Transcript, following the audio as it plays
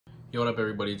Yo, what up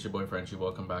everybody, it's your boy Frenchiie.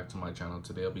 Welcome back to my channel.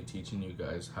 Today I'll be teaching you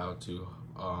guys how to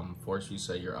force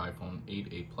reset your iPhone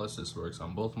 8 Plus. This works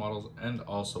on both models and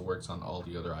also works on all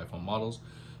the other iPhone models.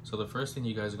 So the first thing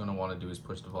you guys are going to want to do is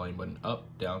push the volume button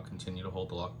up, down, continue to hold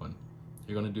the lock button.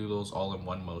 You're going to do those all in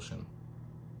one motion.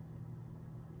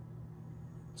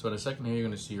 So in a second here, you're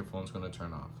going to see your phone's going to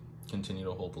turn off. Continue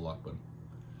to hold the lock button.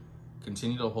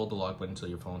 Continue to hold the lock button until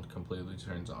your phone completely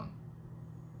turns on.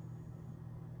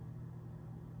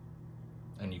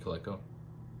 And you can let go.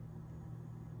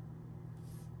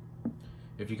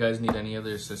 If you guys need any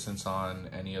other assistance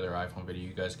on any other iPhone video,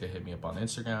 you guys can hit me up on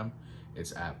Instagram.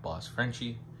 It's at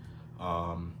 @bossfrenchie.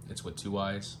 It's with 2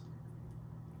 I's.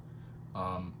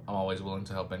 I'm always willing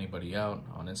to help anybody out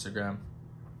on Instagram.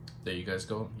 There you guys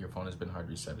go. Your phone has been hard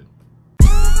resetted.